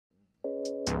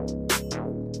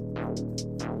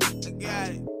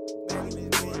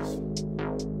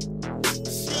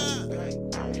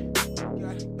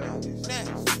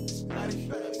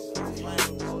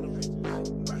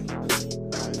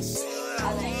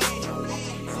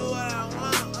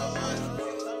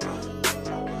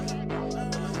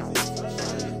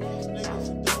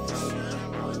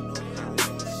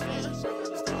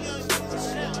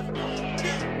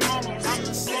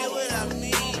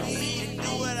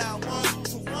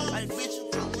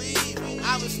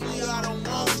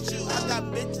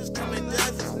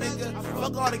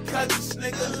fuck all the cousins,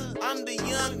 nigga. I'm the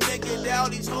young nigga that all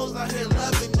these hoes out here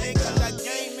loving, nigga. Got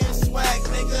game and swag,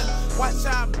 nigga. Watch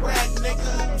how I brag,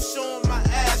 nigga. I'm showing my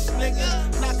ass,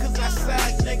 nigga. Not cause I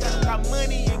sag, nigga. Got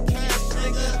money and cash,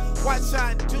 nigga. Watch how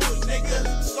I do it,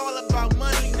 nigga. It's all about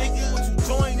money, nigga. Once you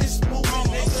join this movement,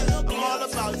 nigga, I'm all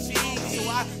about G's, so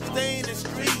I stay in the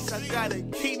streets. I gotta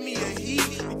keep me a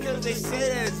heat because they say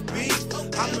that it's beef.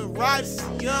 I'm in riders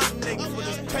and young niggas, but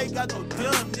this take out no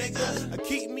dumb nigga. I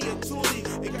keep me a toolie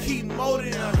and keep more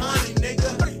than 100, nigga.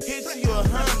 Hit you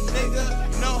 100, nigga.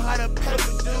 You know how the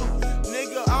paper do,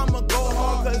 nigga. I'ma go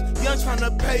hard cause young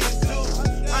tryna pay his dues.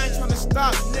 I ain't tryna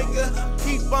stop, nigga.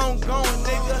 Keep on going,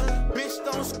 nigga. Bitch,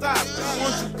 don't stop.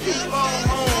 Won't you keep on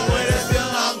going with it?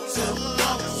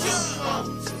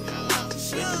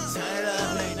 Turn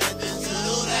up, ain't nothing to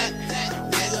do that.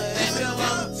 Nigga, if you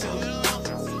want to,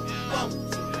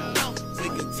 we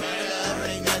can turn up,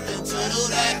 ain't nothing to do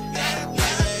that.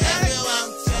 If you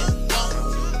want to,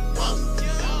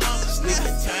 we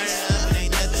can turn up,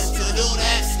 ain't nothing to do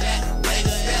that.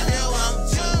 Nigga, if you want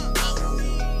to,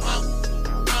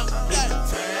 we can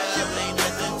turn up, ain't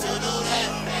nothing to do that.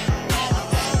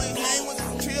 I ain't with the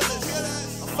killers,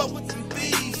 I fuck with them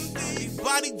thieves, these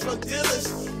body drug dealers,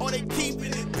 or they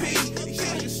keeping it peace. These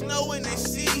niggas know when they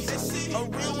see a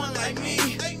real one like me,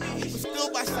 but still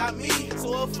beside me.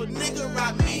 So if a nigga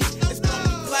rob me, it's gonna be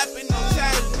clapping, no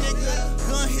chatter, nigga.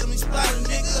 Gun hit me, splatter,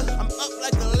 nigga. I'm up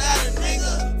like a ladder,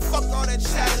 nigga. Fuck all that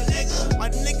chatter, nigga. My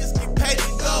niggas get paid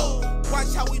to go.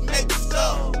 Watch how we make this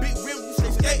go. Big rim, you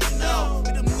stay skating though.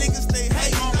 And them niggas stay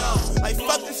hating though. Like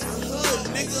fuck this is the hood,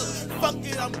 nigga. Fuck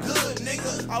it, I'm good,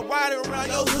 nigga. I ride around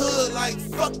your hood like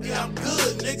fuck it, I'm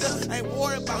good, nigga. Ain't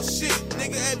worried about shit,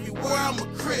 nigga. Everywhere I'm a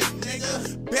crib,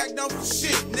 nigga. Back down for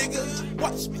shit, nigga.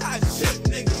 Watch me how I shit,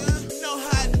 nigga. You know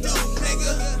how I do,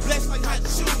 nigga. Blessed like I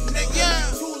shoot,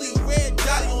 nigga. Truly red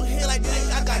dot on here like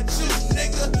nigga. I got you,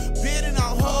 nigga. Bidding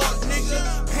out hard, nigga.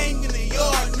 Hang in the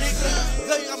yard, nigga.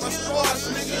 Girl, you got my scars,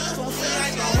 nigga. So I'm saying I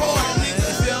ain't no hard, nigga.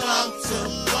 If you want to,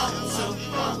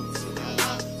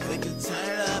 we can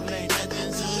turn up, ain't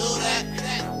nothing to do that.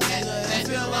 Nigga, if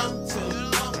you want to,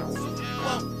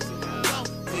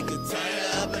 we can turn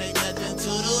up, ain't nothing to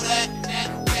do that.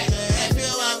 Nigga, if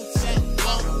you want to,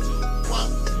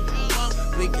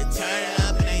 we can turn up.